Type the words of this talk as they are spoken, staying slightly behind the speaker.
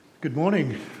Good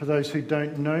morning. For those who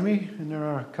don't know me, and there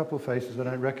are a couple of faces I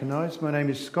don't recognise, my name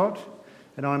is Scott,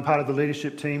 and I'm part of the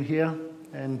leadership team here.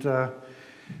 And I'm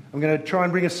going to try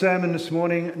and bring a sermon this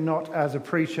morning, not as a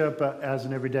preacher, but as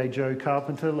an everyday Joe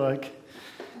carpenter, like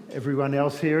everyone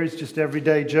else here is just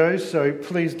everyday Joes, so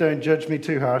please don't judge me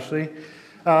too harshly.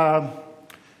 So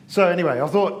anyway, I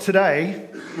thought today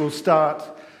we'll start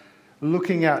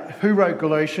looking at who wrote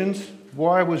Galatians,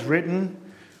 why it was written,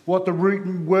 what the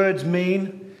root words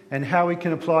mean, and how we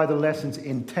can apply the lessons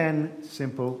in 10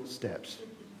 simple steps.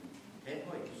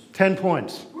 10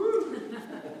 points.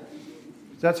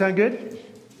 Does that sound good?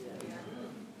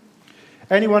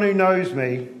 Anyone who knows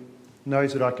me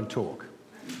knows that I can talk.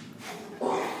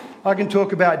 I can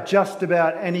talk about just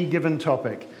about any given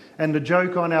topic. And the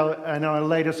joke on our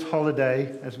latest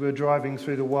holiday, as we were driving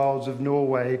through the wilds of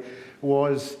Norway,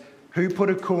 was who put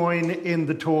a coin in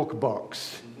the talk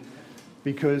box?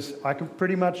 Because I can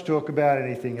pretty much talk about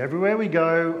anything. Everywhere we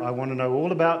go, I want to know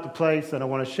all about the place and I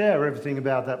want to share everything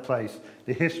about that place.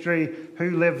 The history,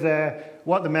 who lived there,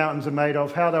 what the mountains are made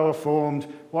of, how they were formed,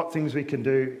 what things we can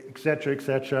do, etc.,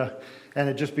 etc. And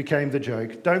it just became the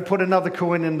joke. Don't put another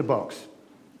coin in the box.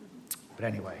 But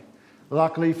anyway,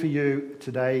 luckily for you,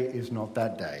 today is not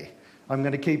that day. I'm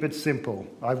going to keep it simple.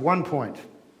 I have 1 point.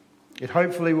 It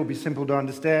hopefully will be simple to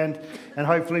understand, and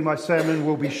hopefully my sermon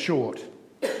will be short.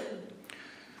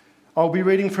 I'll be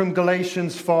reading from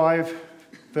Galatians 5,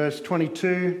 verse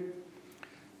 22.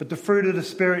 But the fruit of the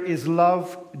Spirit is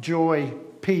love, joy,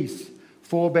 peace,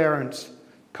 forbearance,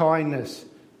 kindness,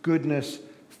 goodness,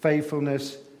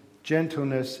 faithfulness,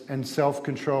 gentleness, and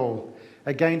self-control.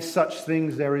 Against such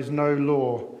things there is no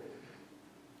law.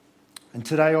 And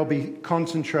today I'll be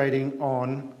concentrating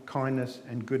on kindness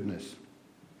and goodness.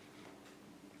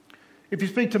 If you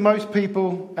speak to most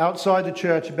people outside the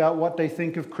church about what they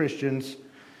think of Christians,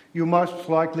 you'll most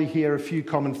likely hear a few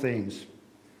common themes.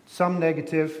 Some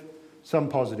negative, some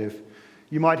positive.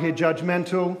 You might hear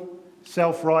judgmental,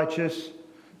 self-righteous,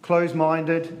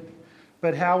 closed-minded.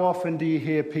 But how often do you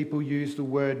hear people use the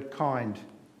word kind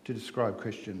to describe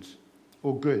Christians?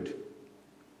 Or good?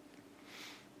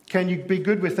 Can you be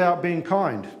good without being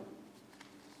kind?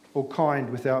 Or kind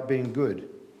without being good?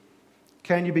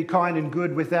 Can you be kind and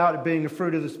good without it being a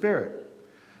fruit of the Spirit?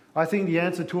 I think the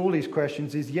answer to all these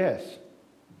questions is yes.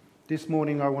 This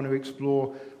morning I want to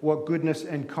explore what goodness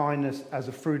and kindness as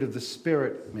a fruit of the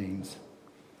Spirit means.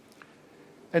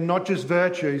 And not just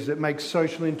virtues that make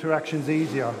social interactions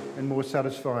easier and more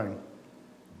satisfying.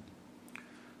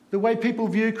 The way people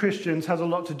view Christians has a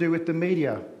lot to do with the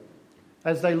media,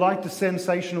 as they like the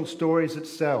sensational stories that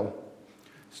sell.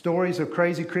 Stories of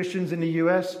crazy Christians in the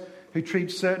US who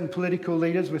treat certain political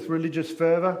leaders with religious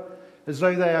fervour as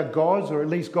though they are gods, or at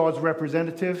least God's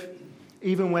representative,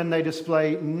 even when they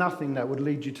display nothing that would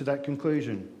lead you to that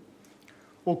conclusion.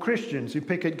 Or Christians who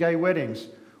pick at gay weddings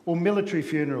or military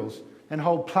funerals and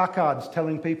hold placards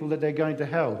telling people that they're going to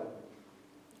hell.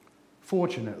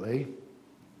 Fortunately,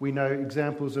 we know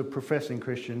examples of professing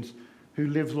Christians who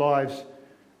live lives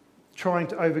trying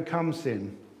to overcome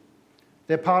sin.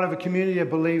 They're part of a community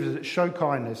of believers that show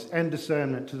kindness and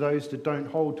discernment to those that don't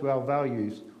hold to our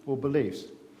values or beliefs.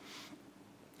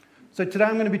 So today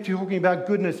I'm going to be talking about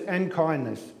goodness and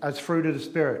kindness as fruit of the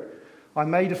Spirit. I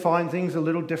may define things a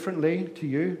little differently to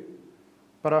you,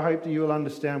 but I hope that you will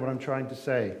understand what I'm trying to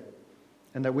say,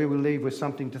 and that we will leave with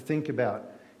something to think about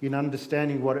in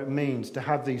understanding what it means to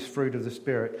have these fruit of the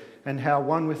Spirit and how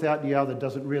one without the other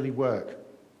doesn't really work.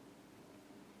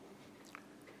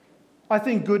 I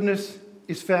think goodness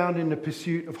is found in the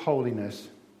pursuit of holiness,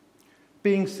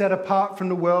 being set apart from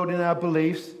the world in our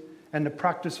beliefs and the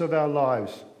practice of our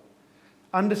lives,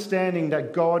 understanding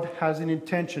that God has an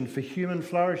intention for human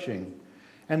flourishing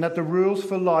and that the rules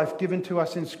for life given to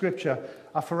us in Scripture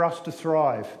are for us to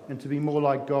thrive and to be more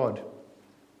like God.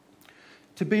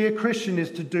 To be a Christian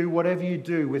is to do whatever you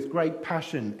do with great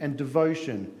passion and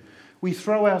devotion. We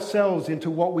throw ourselves into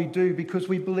what we do because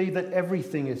we believe that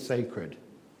everything is sacred.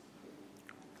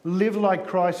 Live like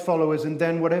Christ followers, and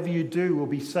then whatever you do will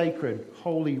be sacred,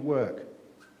 holy work.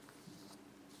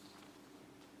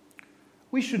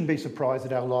 We shouldn't be surprised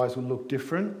that our lives will look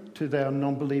different to their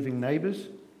non-believing neighbours.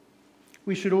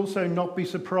 We should also not be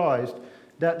surprised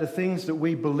that the things that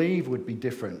we believe would be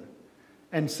different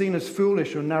and seen as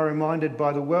foolish or narrow-minded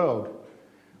by the world.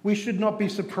 We should not be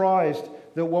surprised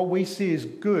that what we see as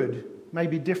good may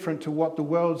be different to what the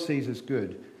world sees as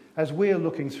good, as we are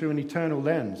looking through an eternal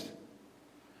lens.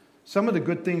 Some of the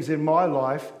good things in my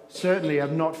life certainly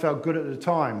have not felt good at the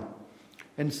time,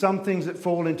 and some things that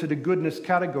fall into the goodness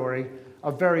category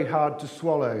are very hard to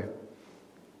swallow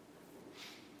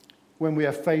when we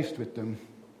are faced with them.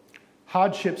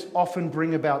 Hardships often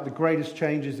bring about the greatest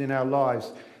changes in our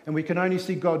lives, and we can only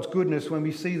see God's goodness when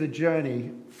we see the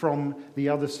journey from the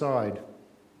other side.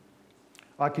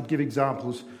 I could give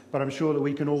examples, but I'm sure that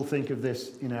we can all think of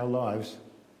this in our lives.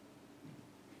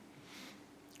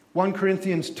 1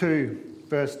 Corinthians 2,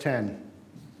 verse 10.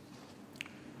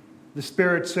 The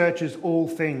Spirit searches all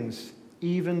things,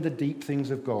 even the deep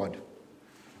things of God.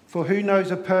 For who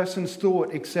knows a person's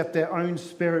thought except their own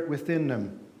spirit within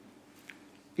them?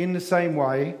 In the same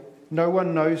way, no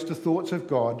one knows the thoughts of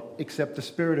God except the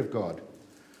Spirit of God.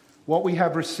 What we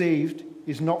have received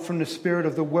is not from the spirit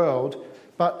of the world,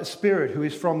 but a Spirit who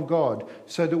is from God,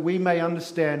 so that we may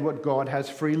understand what God has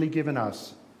freely given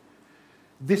us.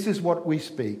 This is what we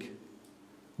speak,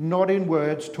 not in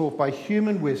words taught by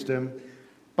human wisdom,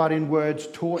 but in words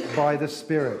taught by the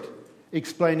Spirit,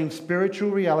 explaining spiritual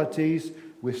realities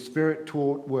with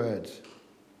Spirit-taught words.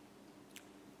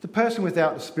 The person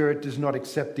without the Spirit does not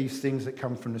accept these things that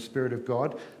come from the Spirit of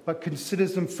God, but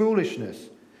considers them foolishness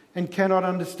and cannot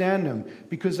understand them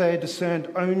because they are discerned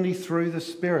only through the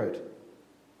Spirit.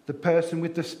 The person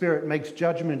with the Spirit makes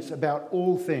judgments about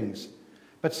all things,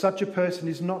 but such a person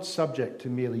is not subject to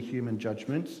merely human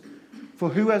judgments. For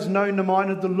who has known the mind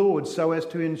of the Lord so as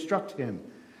to instruct him?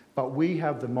 But we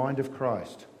have the mind of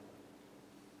Christ.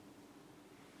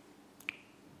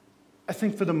 I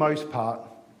think for the most part,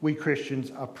 we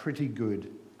Christians are pretty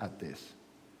good at this.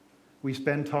 We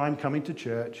spend time coming to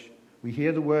church, we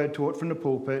hear the word taught from the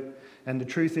pulpit and the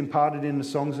truth imparted in the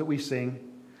songs that we sing.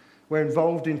 We're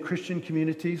involved in Christian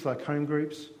communities like home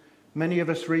groups. Many of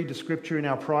us read the scripture in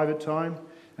our private time,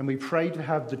 and we pray to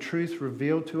have the truth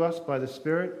revealed to us by the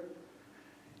Spirit.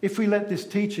 If we let this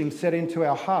teaching set into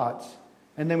our hearts,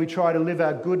 and then we try to live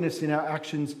our goodness in our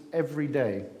actions every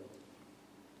day.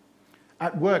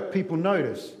 At work, people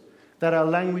notice that our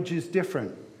language is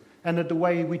different and that the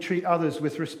way we treat others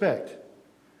with respect.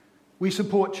 We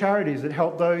support charities that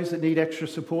help those that need extra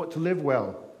support to live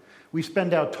well. We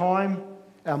spend our time,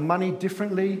 our money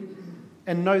differently,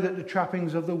 and know that the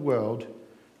trappings of the world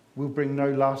will bring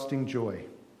no lasting joy.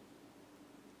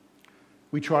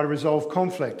 We try to resolve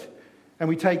conflict, and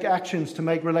we take actions to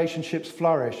make relationships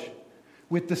flourish.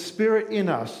 With the Spirit in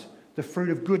us, the fruit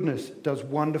of goodness does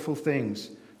wonderful things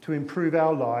to improve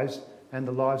our lives and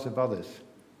the lives of others.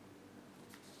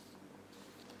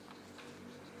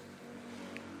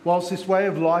 Whilst this way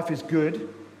of life is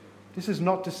good, this is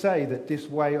not to say that this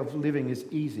way of living is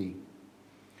easy.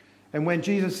 And when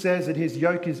Jesus says that his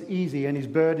yoke is easy and his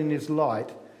burden is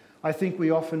light, I think we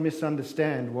often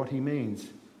misunderstand what he means.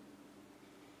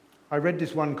 I read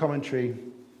this one commentary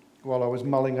while I was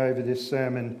mulling over this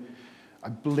sermon. I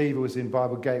believe it was in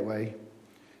Bible Gateway.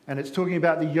 And it's talking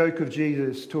about the yoke of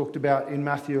Jesus talked about in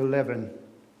Matthew 11.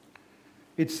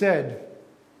 It said,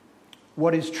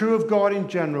 "What is true of God in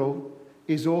general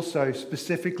is also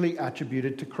specifically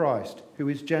attributed to Christ, who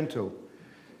is gentle.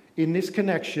 In this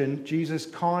connection, Jesus'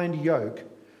 kind yoke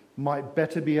might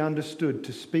better be understood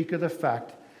to speak of the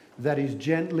fact that is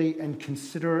gently and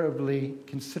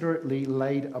considerately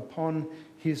laid upon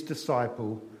his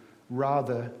disciple,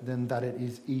 rather than that it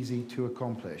is easy to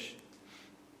accomplish."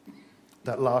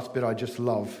 That last bit I just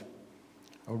love.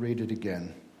 I'll read it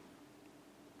again.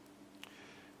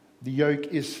 The yoke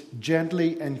is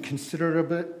gently and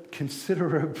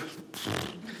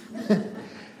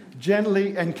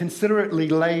gently and considerately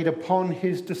laid upon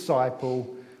his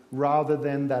disciple, rather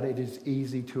than that it is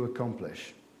easy to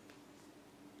accomplish.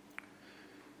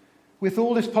 With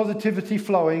all this positivity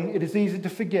flowing, it is easy to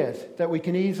forget that we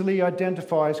can easily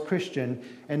identify as Christian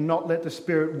and not let the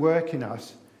Spirit work in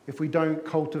us if we don't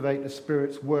cultivate the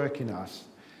Spirit's work in us.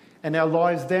 And our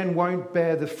lives then won't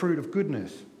bear the fruit of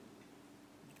goodness.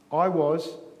 I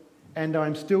was, and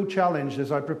I'm still challenged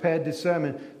as I prepared this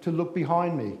sermon, to look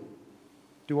behind me.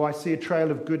 Do I see a trail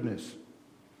of goodness?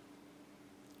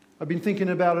 I've been thinking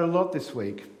about it a lot this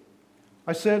week.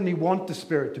 I certainly want the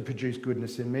Spirit to produce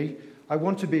goodness in me. I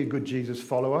want to be a good Jesus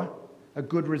follower, a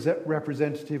good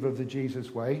representative of the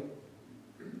Jesus way.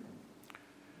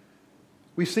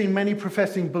 We've seen many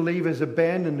professing believers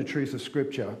abandon the truth of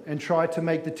Scripture and try to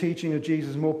make the teaching of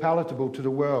Jesus more palatable to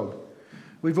the world.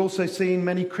 We've also seen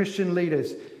many Christian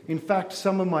leaders, in fact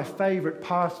some of my favourite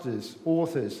pastors,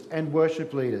 authors and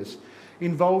worship leaders,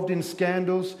 involved in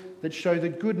scandals that show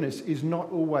that goodness is not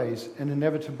always an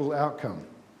inevitable outcome.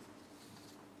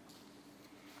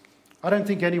 I don't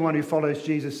think anyone who follows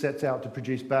Jesus sets out to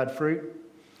produce bad fruit.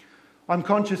 I'm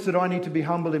conscious that I need to be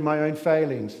humble in my own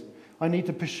failings. I need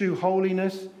to pursue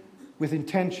holiness with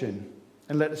intention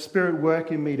and let the Spirit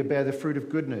work in me to bear the fruit of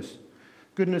goodness.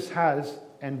 Goodness has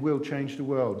and will change the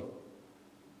world.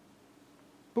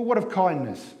 But what of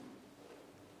kindness?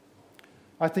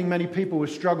 I think many people will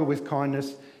struggle with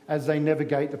kindness as they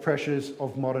navigate the pressures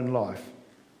of modern life.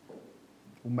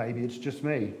 Or maybe it's just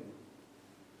me.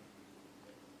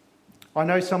 I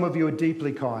know some of you are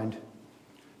deeply kind,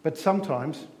 but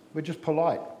sometimes we're just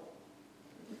polite.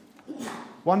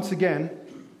 Once again,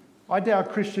 I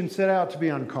doubt Christians set out to be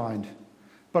unkind,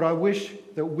 but I wish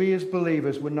that we as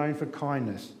believers were known for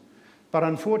kindness. But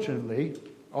unfortunately,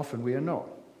 often we are not.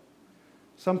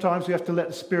 Sometimes we have to let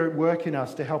the Spirit work in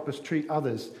us to help us treat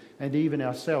others and even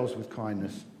ourselves with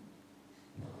kindness.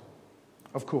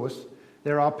 Of course,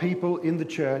 there are people in the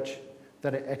church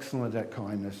that are excellent at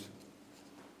kindness.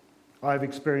 I've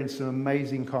experienced some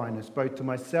amazing kindness, both to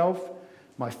myself,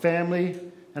 my family,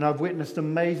 and I've witnessed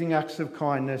amazing acts of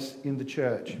kindness in the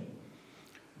church.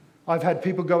 I've had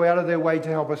people go out of their way to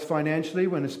help us financially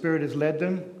when the Spirit has led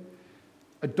them,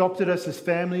 adopted us as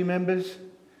family members,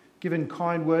 given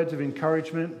kind words of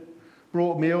encouragement,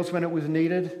 brought meals when it was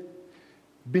needed,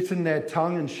 bitten their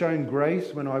tongue and shown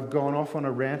grace when I've gone off on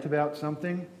a rant about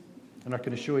something, and I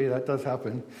can assure you that does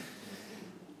happen.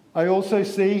 I also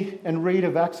see and read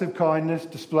of acts of kindness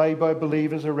displayed by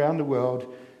believers around the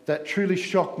world that truly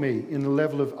shock me in the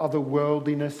level of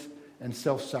otherworldliness and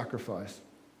self-sacrifice.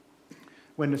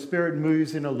 When the Spirit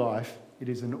moves in a life, it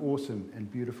is an awesome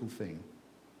and beautiful thing.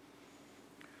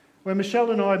 When Michelle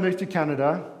and I moved to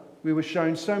Canada, we were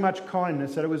shown so much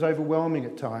kindness that it was overwhelming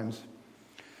at times.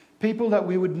 People that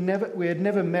we had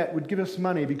never met would give us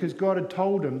money because God had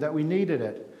told them that we needed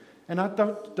it. And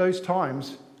at those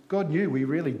times, God knew we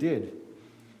really did.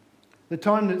 The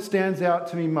time that stands out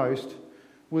to me most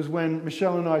was when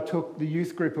Michelle and I took the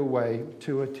youth group away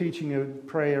to a teaching and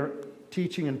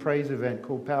praise event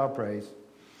called Power Praise.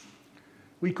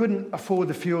 We couldn't afford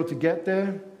the fuel to get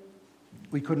there.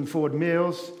 We couldn't afford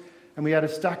meals. And we had a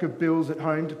stack of bills at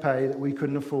home to pay that we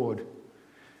couldn't afford.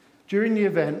 During the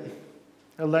event,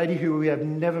 a lady who we have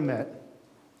never met,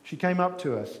 she came up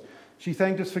to us. She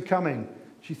thanked us for coming.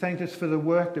 She thanked us for the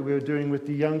work that we were doing with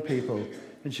the young people.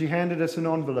 And she handed us an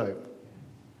envelope.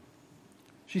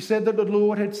 She said that the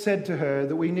Lord had said to her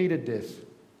that we needed this.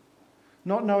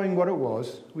 Not knowing what it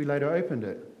was, we later opened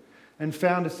it and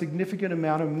found a significant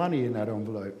amount of money in that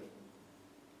envelope.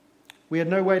 We had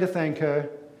no way to thank her,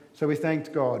 so we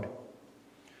thanked God.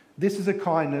 This is a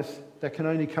kindness that can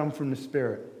only come from the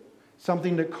Spirit,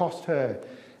 something that cost her,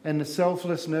 and the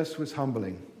selflessness was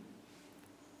humbling.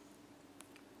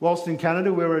 Whilst in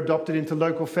Canada, we were adopted into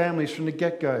local families from the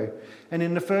get-go, and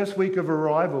in the first week of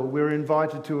arrival, we were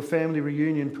invited to a family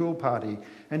reunion pool party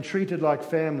and treated like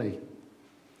family.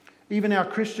 Even our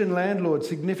Christian landlord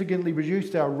significantly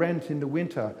reduced our rent in the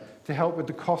winter to help with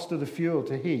the cost of the fuel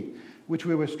to heat, which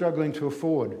we were struggling to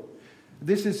afford.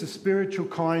 This is the spiritual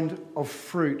kind of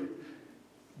fruit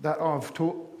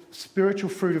spiritual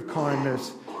fruit of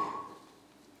kindness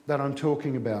that I'm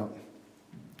talking about.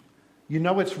 You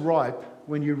know it's ripe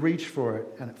when you reach for it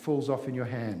and it falls off in your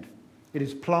hand. It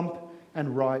is plump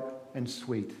and ripe and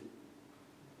sweet.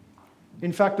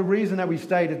 In fact, the reason that we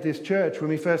stayed at this church when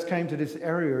we first came to this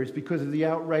area is because of the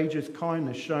outrageous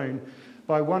kindness shown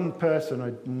by one person.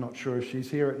 I'm not sure if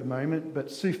she's here at the moment,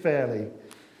 but Sue Fairley.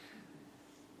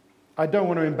 I don't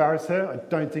want to embarrass her. I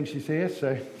don't think she's here,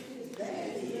 so...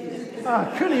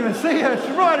 I couldn't even see her.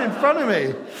 She's right in front of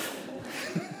me.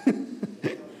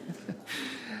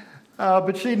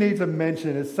 But she needs a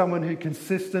mention as someone who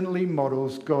consistently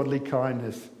models godly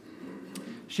kindness.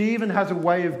 She even has a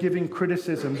way of giving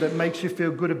criticism that makes you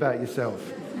feel good about yourself.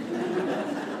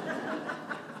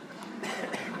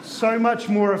 So much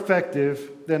more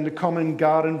effective than the common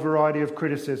garden variety of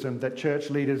criticism that church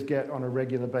leaders get on a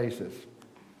regular basis.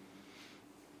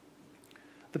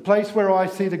 The place where I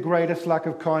see the greatest lack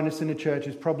of kindness in the church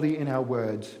is probably in our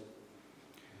words.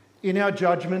 In our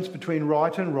judgments between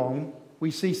right and wrong,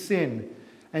 we see sin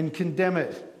and condemn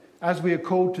it as we are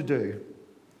called to do.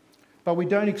 But we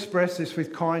don't express this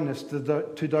with kindness to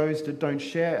those that don't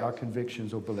share our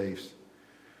convictions or beliefs.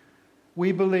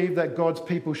 We believe that God's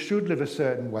people should live a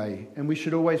certain way and we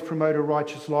should always promote a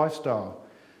righteous lifestyle.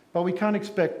 But we can't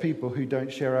expect people who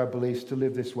don't share our beliefs to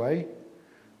live this way.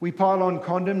 We pile on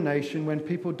condemnation when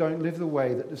people don't live the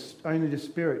way that only the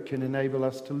Spirit can enable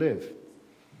us to live.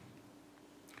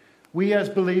 We as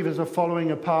believers are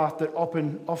following a path that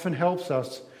often helps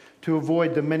us to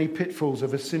avoid the many pitfalls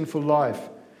of a sinful life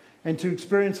and to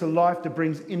experience a life that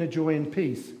brings inner joy and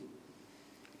peace.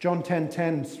 John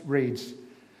 10:10 reads,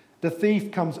 "The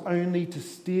thief comes only to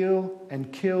steal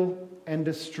and kill and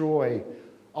destroy.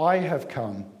 I have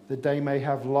come that they may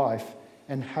have life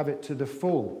and have it to the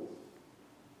full."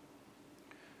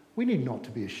 We need not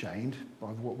to be ashamed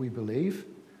of what we believe.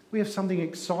 We have something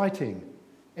exciting,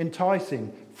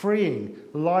 enticing, freeing,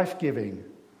 life-giving.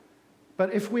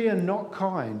 But if we are not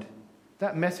kind,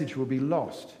 that message will be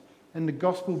lost, and the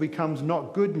gospel becomes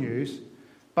not good news,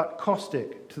 but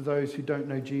caustic to those who don't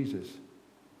know Jesus.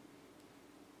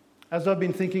 As I've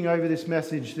been thinking over this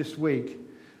message this week,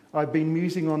 I've been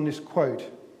musing on this quote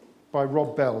by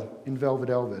Rob Bell in Velvet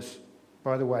Elvis.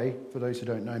 By the way, for those who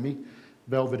don't know me,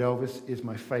 Velvet Elvis is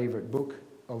my favourite book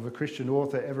of a Christian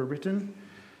author ever written,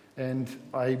 and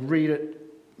I read it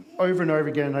over and over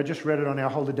again. I just read it on our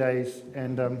holidays,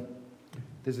 and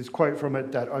there's this quote from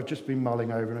it that I've just been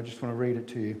mulling over, and I just want to read it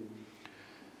to you.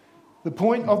 The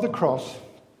point of the cross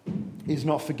is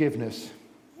not forgiveness.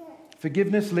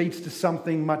 Forgiveness leads to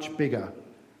something much bigger,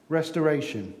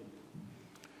 restoration.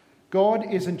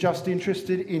 God isn't just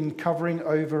interested in covering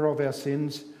over of our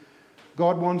sins.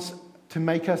 God wants to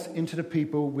make us into the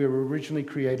people we were originally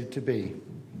created to be.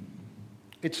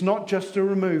 It's not just a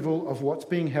removal of what's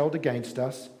being held against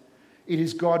us. It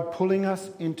is God pulling us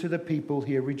into the people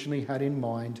he originally had in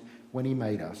mind when he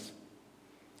made us.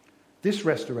 This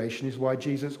restoration is why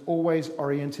Jesus always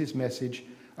orients his message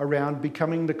around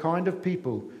becoming the kind of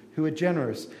people who are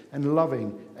generous and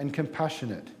loving and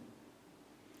compassionate.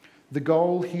 The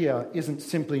goal here isn't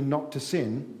simply not to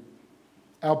sin.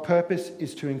 Our purpose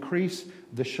is to increase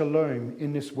the shalom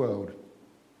in this world,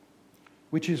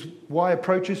 which is why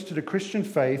approaches to the Christian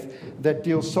faith that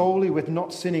deal solely with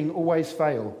not sinning always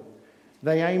fail.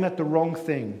 They aim at the wrong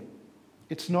thing.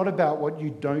 It's not about what you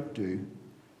don't do.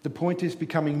 The point is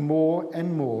becoming more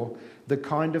and more the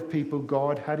kind of people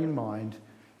God had in mind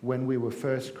when we were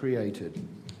first created.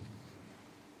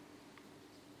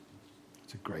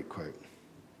 It's a great quote.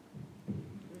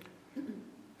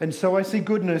 And so I see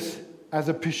goodness as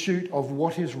a pursuit of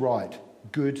what is right,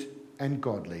 good and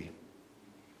godly.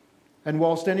 And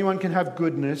whilst anyone can have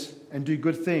goodness and do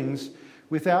good things,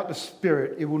 without the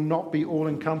Spirit, it will not be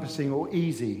all-encompassing or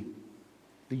easy.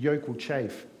 The yoke will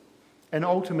chafe. And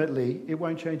ultimately, it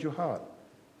won't change your heart.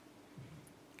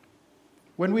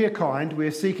 When we are kind, we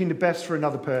are seeking the best for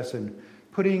another person,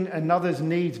 putting another's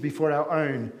needs before our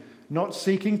own, not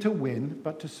seeking to win,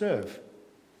 but to serve.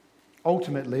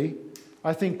 Ultimately,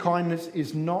 I think kindness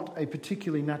is not a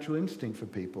particularly natural instinct for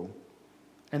people,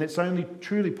 and it's only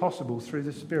truly possible through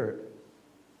the Spirit.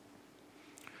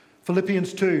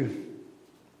 Philippians 2,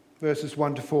 verses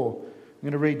 1 to 4. I'm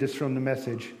going to read this from the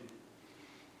Message.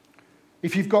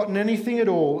 If you've gotten anything at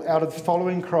all out of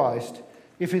following Christ,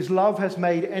 if his love has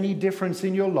made any difference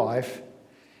in your life,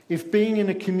 if being in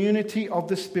a community of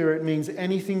the Spirit means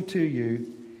anything to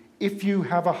you, if you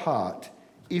have a heart,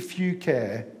 if you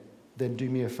care, then do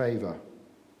me a favour.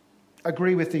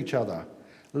 Agree with each other.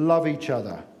 Love each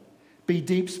other. Be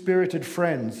deep-spirited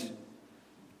friends.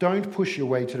 Don't push your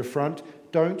way to the front.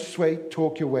 Don't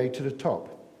talk your way to the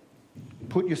top.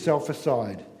 Put yourself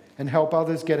aside and help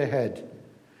others get ahead.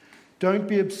 Don't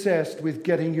be obsessed with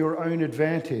getting your own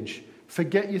advantage.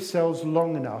 Forget yourselves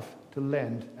long enough to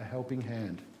lend a helping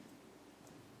hand.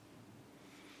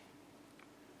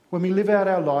 When we live out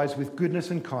our lives with goodness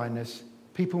and kindness,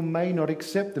 people may not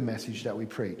accept the message that we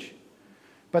preach,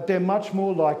 but they're much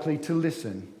more likely to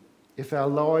listen if our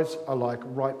lives are like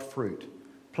ripe fruit,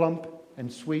 plump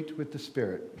and sweet with the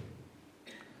Spirit.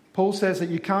 Paul says that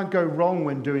you can't go wrong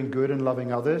when doing good and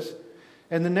loving others.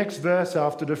 And the next verse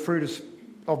after the fruit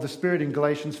of the Spirit in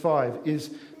Galatians 5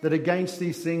 is that against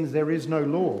these things there is no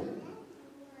law.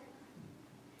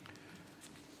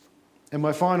 And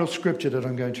my final scripture that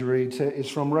I'm going to read is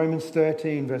from Romans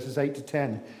 13, verses 8 to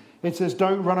 10. It says,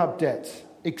 don't run up debts,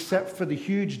 except for the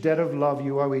huge debt of love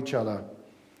you owe each other.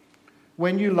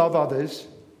 When you love others,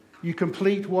 you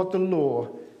complete what the law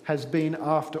has been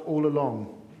after all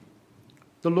along.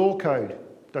 The law code,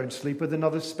 don't sleep with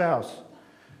another spouse.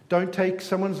 Don't take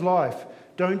someone's life.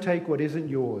 Don't take what isn't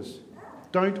yours.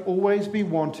 Don't always be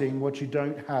wanting what you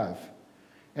don't have.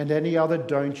 And any other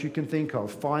don't you can think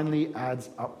of finally adds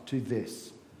up to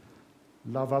this.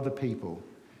 Love other people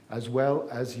as well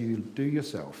as you do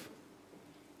yourself.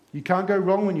 You can't go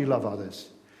wrong when you love others.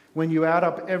 When you add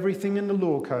up everything in the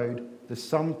law code, the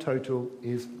sum total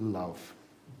is love.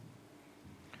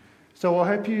 So I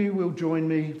hope you will join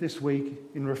me this week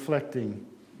in reflecting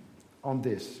on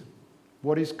this.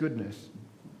 What is goodness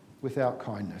without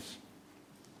kindness?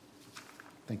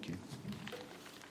 Thank you.